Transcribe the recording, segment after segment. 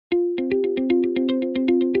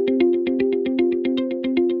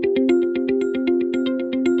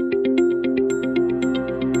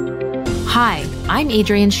Hi, I'm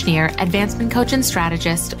Adrienne Schneer, advancement coach and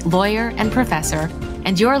strategist, lawyer, and professor,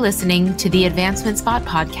 and you're listening to the Advancement Spot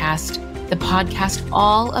podcast, the podcast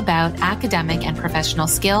all about academic and professional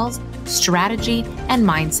skills, strategy, and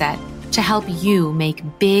mindset to help you make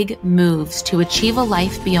big moves to achieve a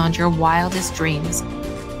life beyond your wildest dreams.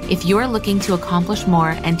 If you're looking to accomplish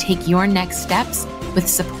more and take your next steps with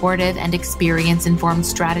supportive and experience-informed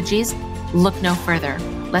strategies, look no further.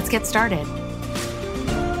 Let's get started.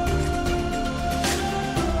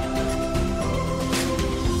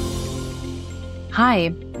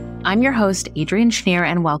 Hi, I'm your host, Adrienne Schneer,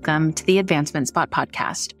 and welcome to the Advancement Spot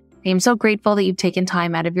podcast. I am so grateful that you've taken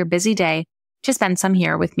time out of your busy day to spend some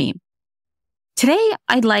here with me. Today,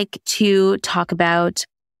 I'd like to talk about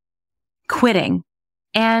quitting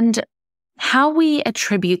and how we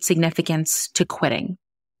attribute significance to quitting.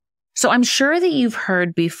 So I'm sure that you've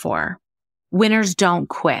heard before, winners don't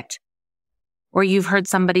quit, or you've heard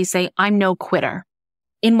somebody say, I'm no quitter,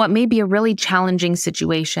 in what may be a really challenging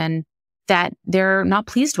situation that they're not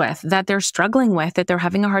pleased with, that they're struggling with, that they're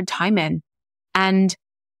having a hard time in, and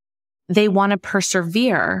they want to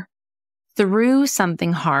persevere through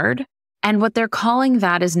something hard. And what they're calling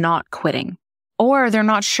that is not quitting, or they're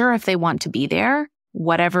not sure if they want to be there,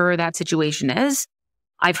 whatever that situation is.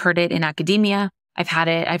 I've heard it in academia. I've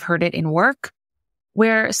heard it in work,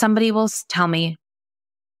 where somebody will tell me,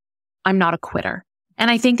 I'm not a quitter. And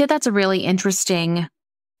I think that that's a really interesting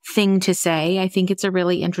thing to say. I think it's a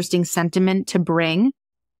really interesting sentiment to bring,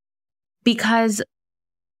 because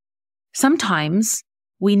sometimes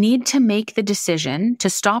we need to make the decision to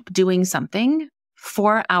stop doing something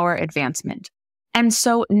for our advancement. And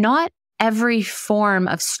so not every form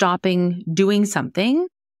of stopping doing something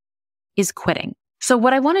is quitting. So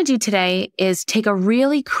what I want to do today is take a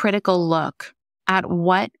really critical look at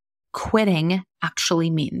what quitting actually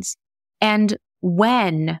means, and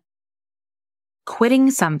when quitting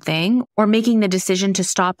something or making the decision to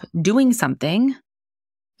stop doing something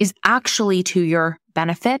is actually to your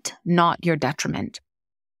benefit, not your detriment.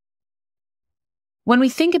 When we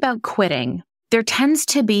think about quitting, there tends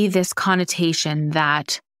to be this connotation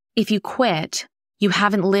that if you quit, you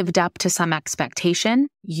haven't lived up to some expectation,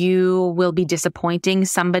 you will be disappointing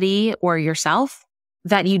somebody or yourself,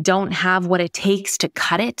 that you don't have what it takes to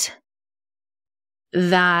cut it,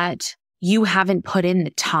 that you haven't put in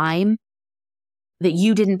the time, that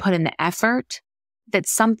you didn't put in the effort, that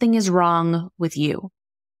something is wrong with you.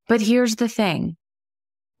 But here's the thing.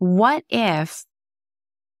 What if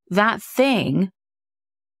that thing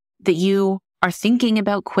that you are thinking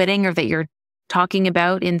about quitting, or that you're talking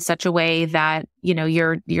about in such a way that,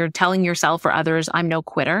 you're telling yourself or others, I'm no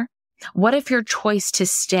quitter? What if your choice to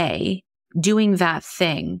stay doing that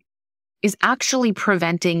thing is actually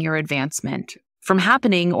preventing your advancement from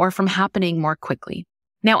happening, or from happening more quickly?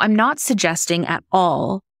 Now, I'm not suggesting at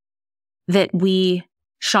all that we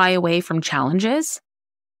shy away from challenges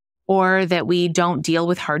or that we don't deal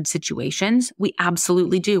with hard situations. We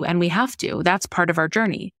absolutely do, and we have to. That's part of our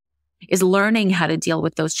journey, is learning how to deal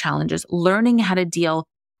with those challenges, learning how to deal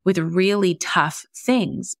with really tough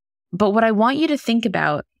things. But what I want you to think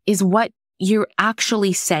about is what you're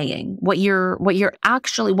actually saying, what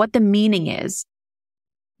the meaning is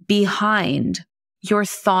behind your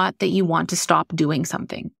thought that you want to stop doing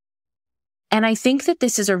something. And I think that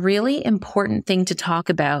this is a really important thing to talk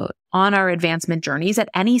about on our advancement journeys at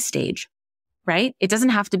any stage, right? It doesn't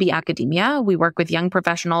have to be academia. We work with young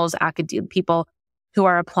professionals, people who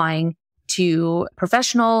are applying to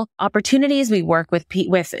professional opportunities. We work with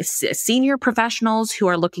senior professionals who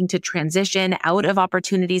are looking to transition out of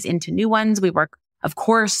opportunities into new ones. We work, of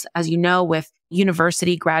course, as you know, with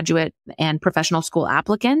university graduate and professional school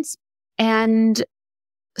applicants. And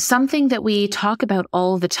something that we talk about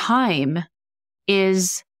all the time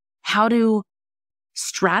is how to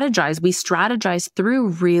strategize. We strategize through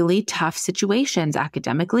really tough situations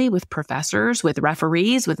academically, with professors, with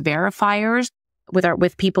referees, with verifiers,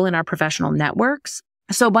 with people in our professional networks.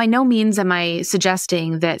 So by no means am I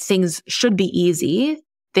suggesting that things should be easy.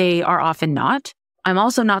 They are often not. I'm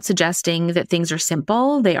also not suggesting that things are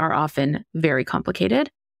simple. They are often very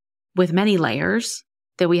complicated with many layers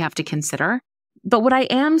that we have to consider. But what I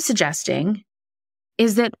am suggesting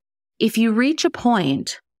is that if you reach a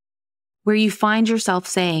point where you find yourself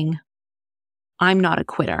saying, I'm not a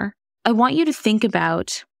quitter, I want you to think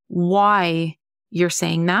about why you're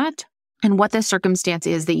saying that and what the circumstance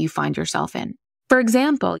is that you find yourself in. For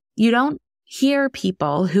example, you don't hear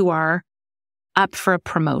people who are up for a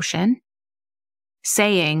promotion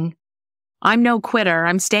saying, I'm no quitter,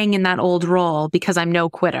 I'm staying in that old role because I'm no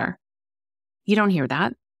quitter. You don't hear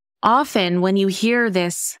that. Often when you hear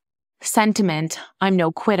this sentiment, I'm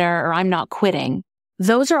no quitter or I'm not quitting,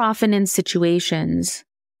 those are often in situations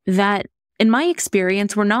that, in my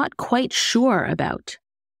experience, we're not quite sure about.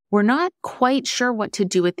 We're not quite sure what to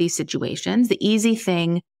do with these situations. The easy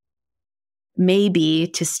thing may be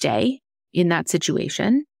to stay in that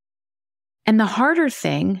situation. And the harder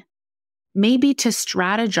thing may be to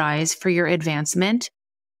strategize for your advancement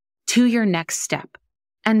to your next step.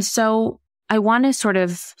 And so I want to sort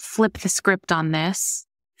of flip the script on this,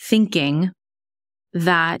 thinking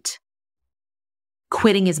that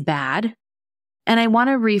quitting is bad. And I want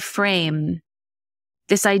to reframe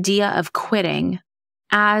this idea of quitting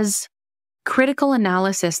as critical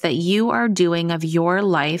analysis that you are doing of your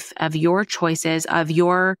life, of your choices, of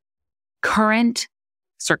your current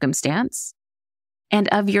circumstance, and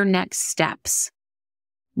of your next steps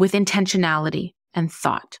with intentionality and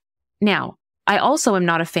thought. Now, I also am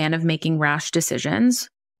not a fan of making rash decisions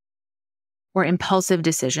or impulsive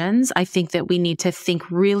decisions. I think that we need to think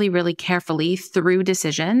really, really carefully through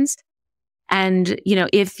decisions. And,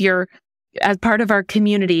 if you're as part of our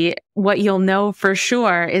community, what you'll know for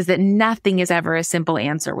sure is that nothing is ever a simple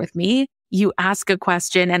answer with me. You ask a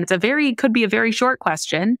question and could be a very short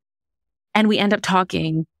question. And we end up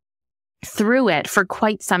talking through it for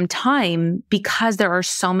quite some time because there are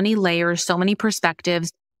so many layers, so many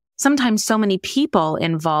perspectives, sometimes so many people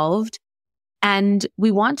involved. And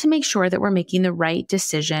we want to make sure that we're making the right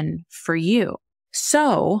decision for you.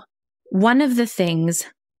 So one of the things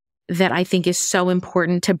that I think is so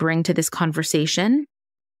important to bring to this conversation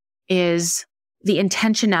is the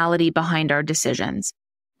intentionality behind our decisions.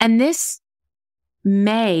 And this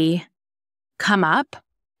may come up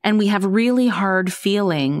and we have really hard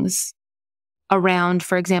feelings around,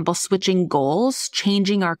 for example, switching goals,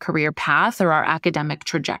 changing our career path or our academic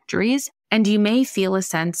trajectories. And you may feel a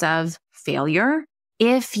sense of failure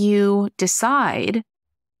if you decide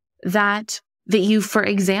that you, for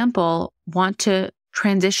example, want to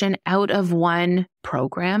transition out of one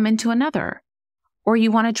program into another, or you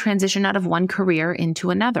want to transition out of one career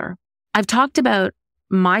into another. I've talked about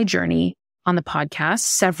my journey on the podcast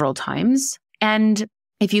several times. And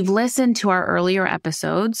if you've listened to our earlier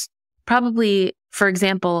episodes, probably, for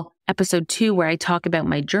example, episode 2, where I talk about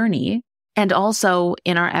my journey, and also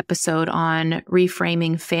in our episode on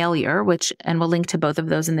reframing failure, and we'll link to both of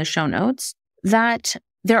those in the show notes, that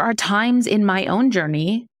there are times in my own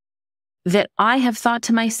journey that I have thought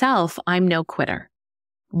to myself, I'm no quitter.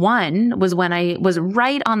 One was when I was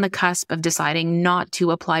right on the cusp of deciding not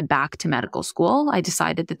to apply back to medical school. I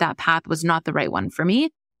decided that path was not the right one for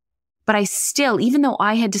me. But I still, even though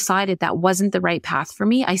I had decided that wasn't the right path for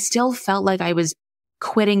me, I still felt like I was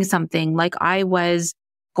quitting something, like I was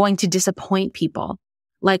going to disappoint people,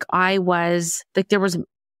 like there was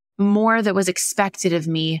more that was expected of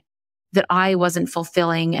me that I wasn't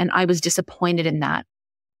fulfilling, and I was disappointed in that.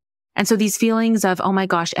 And so these feelings of, oh my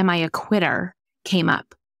gosh, am I a quitter, came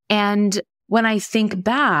up. And when I think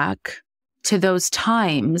back to those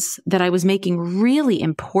times that I was making really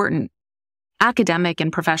important academic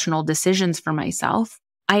and professional decisions for myself,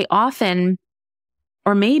 I often,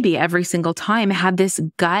 or maybe every single time, had this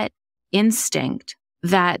gut instinct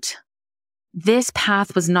that this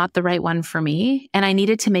path was not the right one for me, and I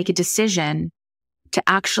needed to make a decision to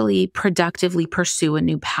actually productively pursue a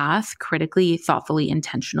new path, critically, thoughtfully,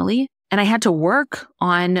 intentionally. And I had to work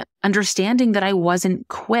on understanding that I wasn't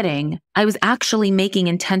quitting. I was actually making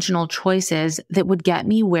intentional choices that would get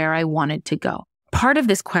me where I wanted to go. Part of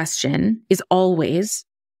this question is always,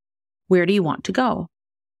 where do you want to go?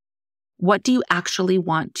 What do you actually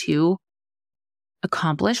want to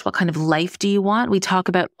accomplish? What kind of life do you want? We talk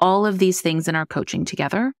about all of these things in our coaching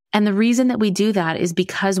together. And the reason that we do that is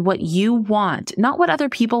because what you want, not what other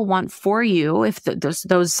people want for you, if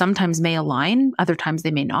those sometimes may align, other times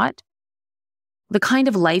they may not. The kind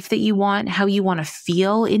of life that you want, how you want to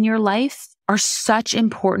feel in your life, are such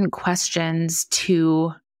important questions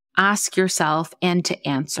to ask yourself and to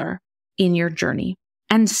answer in your journey.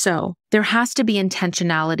 And so there has to be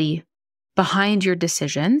intentionality behind your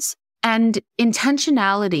decisions, and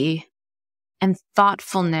intentionality and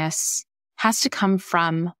thoughtfulness has to come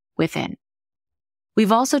from within.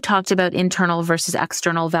 We've also talked about internal versus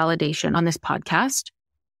external validation on this podcast.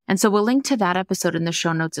 And so we'll link to that episode in the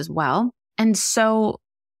show notes as well. And so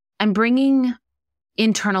I'm bringing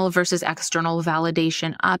internal versus external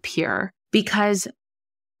validation up here because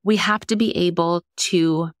we have to be able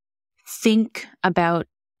to think about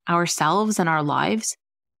ourselves and our lives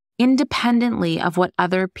independently of what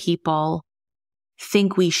other people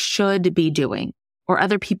think we should be doing or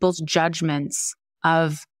other people's judgments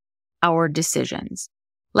of our decisions.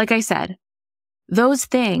 Like I said, those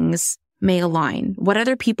things may align. What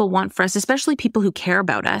other people want for us, especially people who care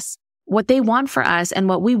about us, what they want for us and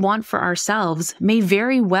what we want for ourselves may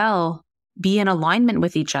very well be in alignment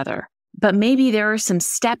with each other. But maybe there are some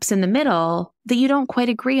steps in the middle that you don't quite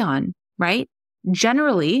agree on, right?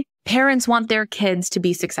 Generally, parents want their kids to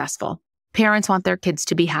be successful. Parents want their kids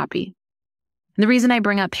to be happy. And the reason I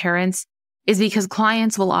bring up parents is because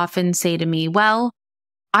clients will often say to me, well,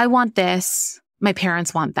 I want this, my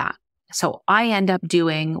parents want that. So I end up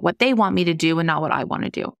doing what they want me to do and not what I want to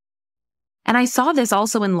do. And I saw this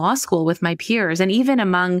also in law school with my peers and even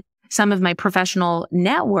among some of my professional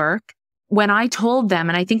network when I told them,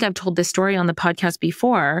 and I think I've told this story on the podcast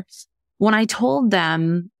before, when I told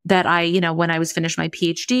them that when I was finished my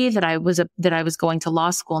PhD, that I was going to law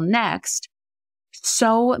school next,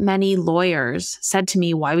 so many lawyers said to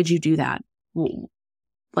me, why would you do that?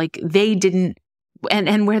 Like they didn't,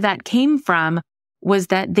 and where that came from was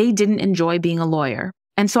that they didn't enjoy being a lawyer.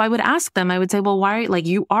 And so I would ask them, I would say, well, why, like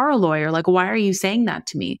you are a lawyer, like why are you saying that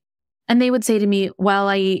to me? And they would say to me, well,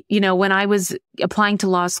 when I was applying to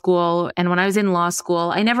law school and when I was in law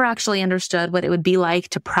school, I never actually understood what it would be like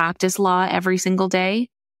to practice law every single day.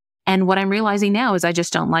 And what I'm realizing now is I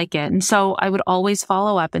just don't like it. And so I would always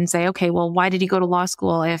follow up and say, okay, well, why did you go to law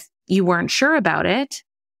school if you weren't sure about it?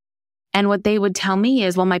 And what they would tell me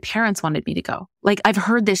is, well, my parents wanted me to go. Like I've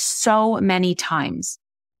heard this so many times.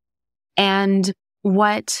 And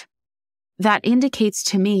what that indicates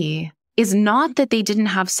to me is not that they didn't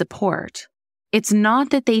have support. It's not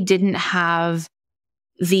that they didn't have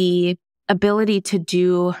the ability to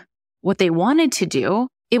do what they wanted to do.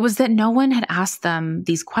 It was that no one had asked them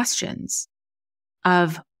these questions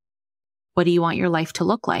of, what do you want your life to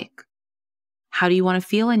look like? How do you want to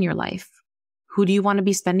feel in your life? Who do you want to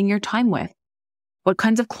be spending your time with? What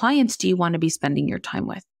kinds of clients do you want to be spending your time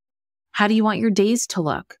with? How do you want your days to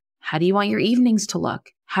look? How do you want your evenings to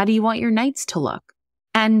look? How do you want your nights to look?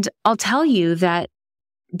 And I'll tell you that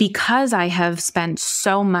because I have spent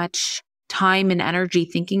so much time and energy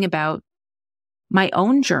thinking about my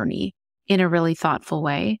own journey in a really thoughtful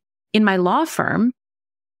way, in my law firm,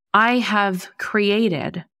 I have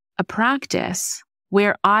created a practice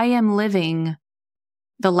where I am living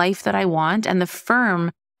the life that I want, and the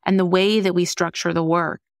firm and the way that we structure the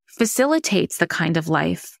work facilitates the kind of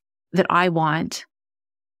life that I want.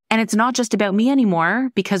 And it's not just about me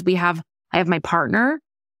anymore because I have my partner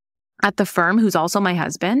at the firm who's also my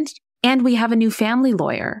husband, and we have a new family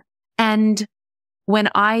lawyer. And when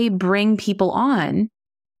I bring people on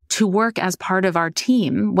to work as part of our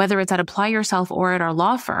team, whether it's at Apply Yourself or at our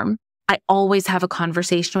law firm, I always have a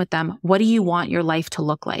conversation with them. What do you want your life to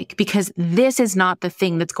look like? Because this is not the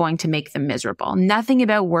thing that's going to make them miserable. Nothing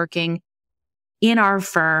about working in our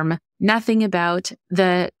firm, nothing about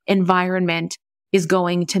the environment is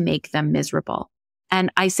going to make them miserable.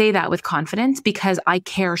 And I say that with confidence because I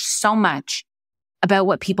care so much about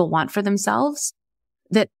what people want for themselves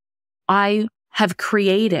that I have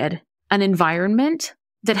created an environment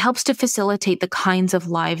that helps to facilitate the kinds of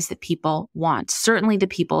lives that people want, certainly the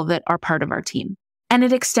people that are part of our team. And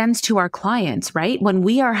it extends to our clients, right? When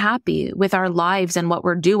we are happy with our lives and what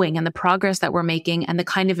we're doing and the progress that we're making and the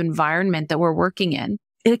kind of environment that we're working in,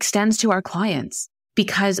 it extends to our clients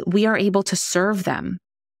because we are able to serve them.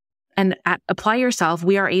 And at Apply Yourself,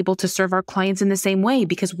 we are able to serve our clients in the same way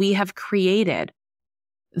because we have created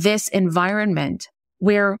this environment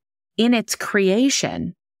where in its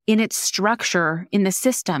creation, in its structure, in the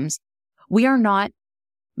systems, we are not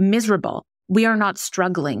miserable. We are not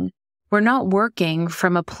struggling. We're not working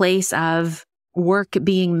from a place of work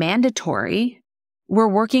being mandatory. We're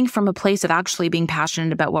working from a place of actually being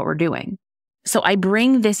passionate about what we're doing. So I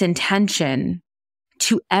bring this intention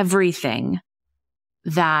to everything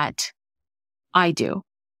that I do.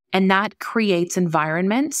 And that creates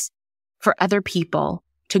environments for other people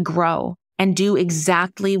to grow and do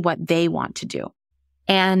exactly what they want to do.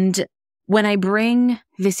 And when I bring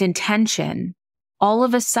this intention, all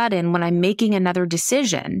of a sudden, when I'm making another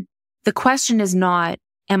decision, the question is not,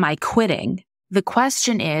 am I quitting? The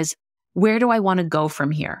question is, where do I want to go from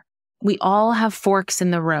here? We all have forks in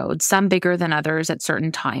the road, some bigger than others at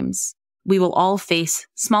certain times. We will all face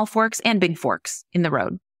small forks and big forks in the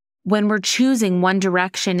road. When we're choosing one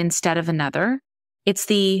direction instead of another, it's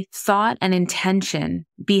the thought and intention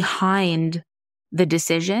behind the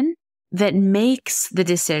decision that makes the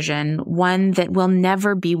decision one that will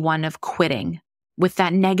never be one of quitting with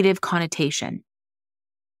that negative connotation.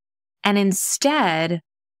 And instead,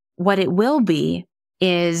 what it will be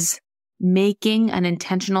is making an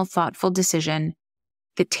intentional, thoughtful decision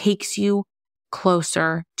that takes you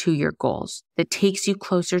closer to your goals, that takes you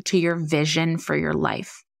closer to your vision for your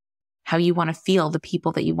life. how you want to feel, the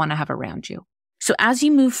people that you want to have around you. So as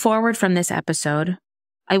you move forward from this episode,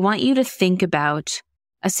 I want you to think about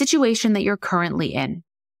a situation that you're currently in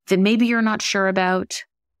that maybe you're not sure about.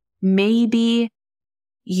 Maybe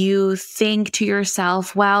you think to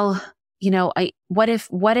yourself, well, what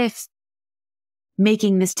if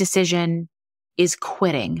making this decision is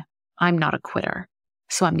quitting? I'm not a quitter,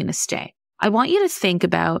 so I'm going to stay. I want you to think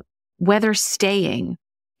about whether staying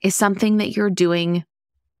is something that you're doing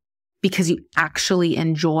because you actually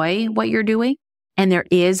enjoy what you're doing and there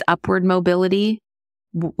is upward mobility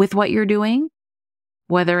with what you're doing,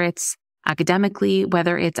 whether it's academically,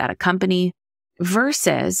 whether it's at a company,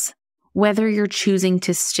 versus whether you're choosing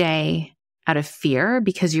to stay out of fear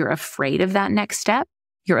because you're afraid of that next step.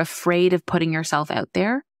 You're afraid of putting yourself out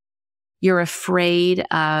there. You're afraid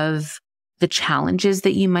of the challenges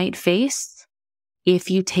that you might face if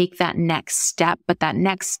you take that next step, but that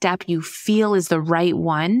next step you feel is the right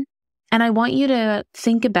one. And I want you to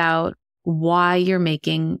think about why you're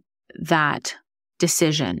making that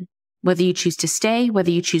decision, whether you choose to stay,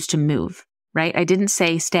 whether you choose to move, right? I didn't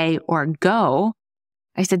say stay or go.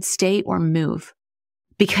 I said stay or move,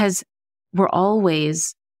 because we are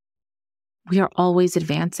always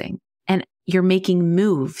advancing and you're making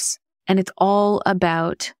moves, and it's all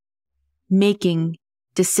about making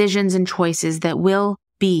decisions and choices that will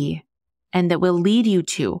be and that will lead you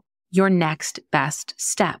to your next best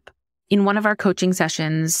step. In one of our coaching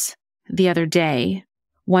sessions the other day,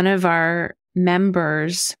 one of our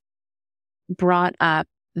members brought up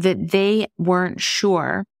that they weren't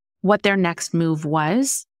sure what their next move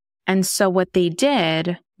was. And so what they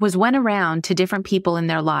did was went around to different people in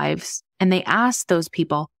their lives and they asked those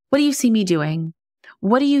people, what do you see me doing?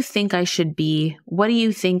 What do you think I should be? What do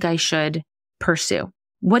you think I should pursue?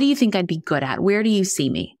 What do you think I'd be good at? Where do you see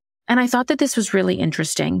me? And I thought that this was really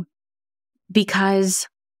interesting because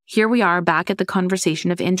here we are back at the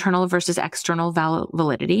conversation of internal versus external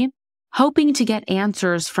validity, hoping to get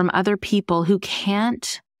answers from other people who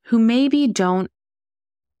maybe don't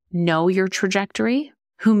know your trajectory,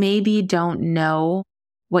 who maybe don't know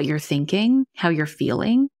what you're thinking, how you're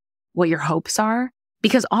feeling, what your hopes are.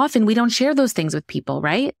 Because often we don't share those things with people,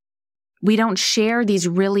 right? We don't share these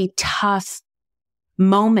really tough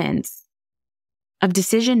moments of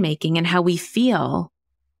decision making and how we feel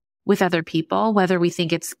with other people, whether we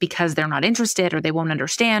think it's because they're not interested or they won't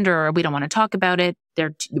understand or we don't want to talk about it.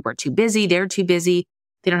 We're too busy. They're too busy.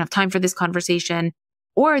 They don't have time for this conversation.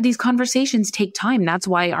 Or these conversations take time. That's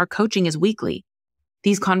why our coaching is weekly.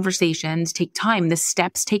 These conversations take time. The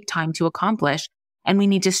steps take time to accomplish. And we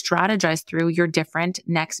need to strategize through your different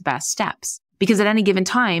next best steps. Because at any given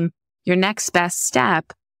time, your next best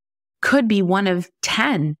step could be one of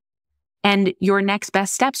 10. And your next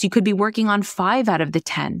best steps, you could be working on 5 out of the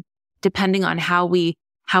 10, depending on how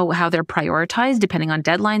they're prioritized, depending on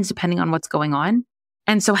deadlines, depending on what's going on.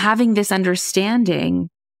 And so having this understanding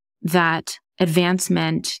that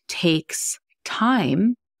advancement takes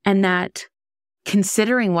time and that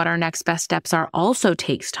considering what our next best steps are also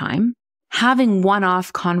takes time, having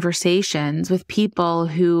one-off conversations with people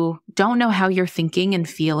who don't know how you're thinking and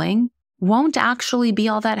feeling won't actually be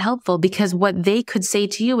all that helpful, because what they could say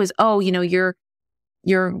to you is, oh, you're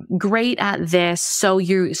great at this, so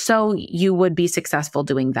you would be successful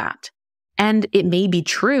doing that. And it may be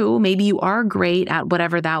true. Maybe you are great at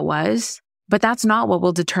whatever that was, but that's not what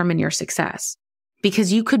will determine your success,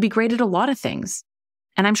 because you could be great at a lot of things.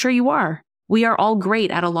 And I'm sure you are. We are all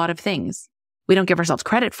great at a lot of things. We don't give ourselves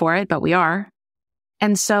credit for it, but we are.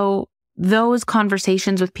 And so those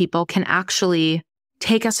conversations with people can actually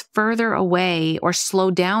take us further away or slow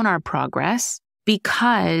down our progress,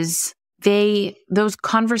 because those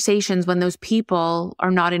conversations, when those people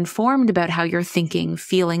are not informed about how you're thinking,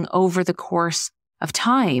 feeling over the course of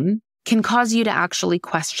time, can cause you to actually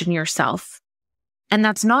question yourself. And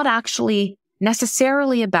that's not actually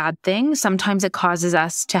necessarily a bad thing. Sometimes it causes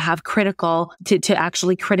us to have to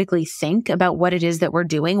actually critically think about what it is that we're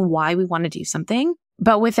doing, why we want to do something.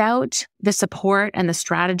 But without the support and the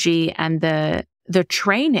strategy and the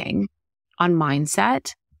training on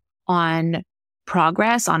mindset, on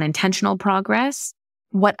progress, on intentional progress,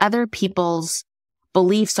 what other people's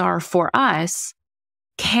beliefs are for us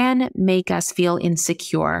can make us feel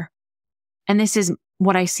insecure. And this is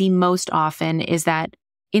what I see most often, is that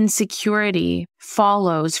insecurity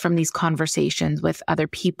follows from these conversations with other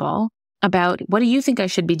people about, what do you think I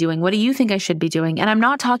should be doing? What do you think I should be doing? And I'm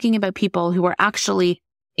not talking about people who are actually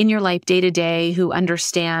in your life day to day, who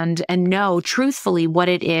understand and know truthfully what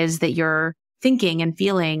it is that you're thinking and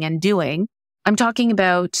feeling and doing. I'm talking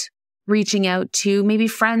about reaching out to maybe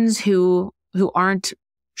friends who aren't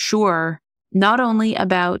sure, not only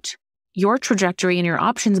about your trajectory and your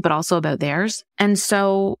options, but also about theirs. And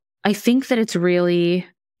so I think that it's really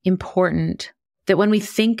important that when we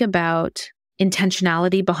think about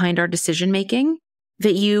intentionality behind our decision-making,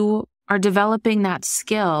 that you are developing that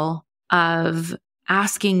skill of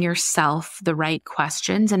asking yourself the right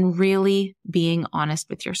questions and really being honest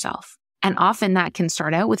with yourself. And often that can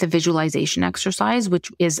start out with a visualization exercise,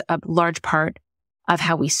 which is a large part of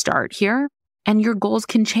how we start here. And your goals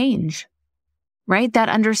can change, right? That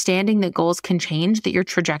understanding that goals can change, that your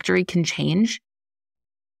trajectory can change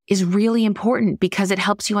is really important because it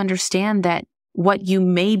helps you understand that what you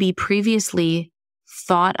maybe previously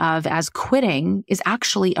thought of as quitting is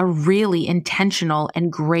actually a really intentional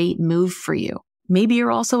and great move for you. Maybe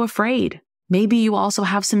you're also afraid. Maybe you also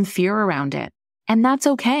have some fear around it. And that's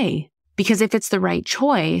okay, because if it's the right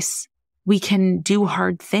choice, we can do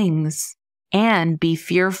hard things and be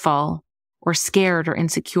fearful or scared or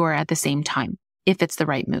insecure at the same time, if it's the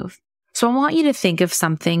right move. So I want you to think of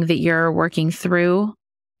something that you're working through.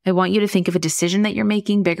 I want you to think of a decision that you're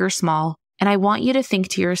making, big or small. And I want you to think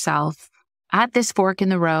to yourself, at this fork in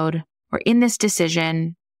the road or in this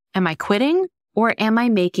decision, am I quitting or am I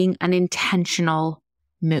making an intentional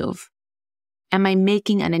move? Am I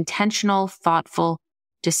making an intentional, thoughtful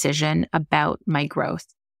decision about my growth?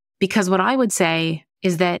 Because what I would say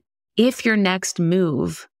is that if your next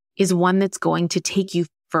move is one that's going to take you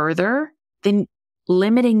further, then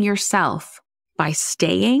limiting yourself by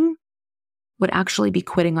staying would actually be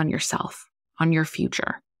quitting on yourself, on your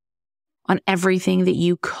future, on everything that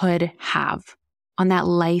you could have, on that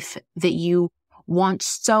life that you want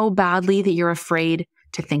so badly that you're afraid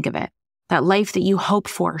to think of it, that life that you hope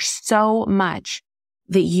for so much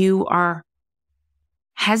that you are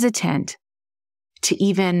hesitant to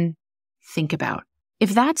even think about.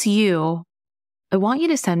 If that's you, I want you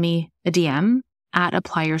to send me a DM at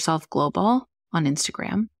Apply Yourself Global on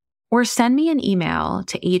Instagram, or send me an email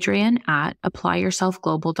to Adrienne at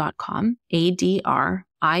applyyourselfglobal.com,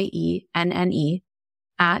 ADRIENNE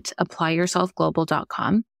at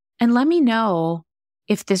applyyourselfglobal.com. And let me know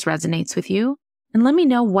if this resonates with you. And let me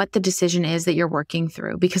know what the decision is that you're working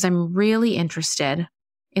through, because I'm really interested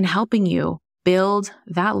in helping you build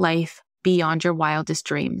that life beyond your wildest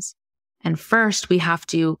dreams. And first, we have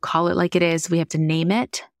to call it like it is. We have to name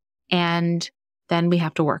it, and then we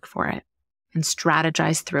have to work for it and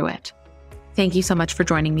strategize through it. Thank you so much for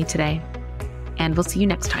joining me today, and we'll see you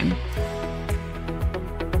next time.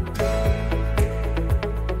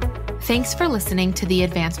 Thanks for listening to the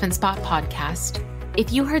Advancement Spot podcast.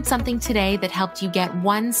 If you heard something today that helped you get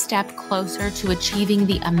one step closer to achieving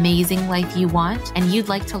the amazing life you want, and you'd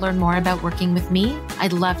like to learn more about working with me,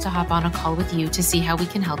 I'd love to hop on a call with you to see how we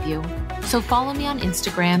can help you. So follow me on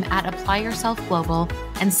Instagram at applyyourselfglobal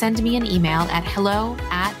and send me an email at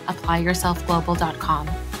hello@applyyourselfglobal.com.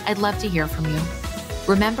 I'd love to hear from you.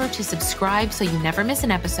 Remember to subscribe so you never miss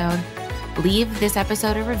an episode, leave this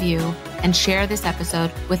episode a review, and share this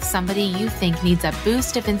episode with somebody you think needs a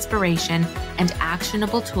boost of inspiration and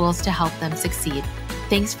actionable tools to help them succeed.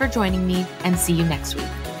 Thanks for joining me, and see you next week.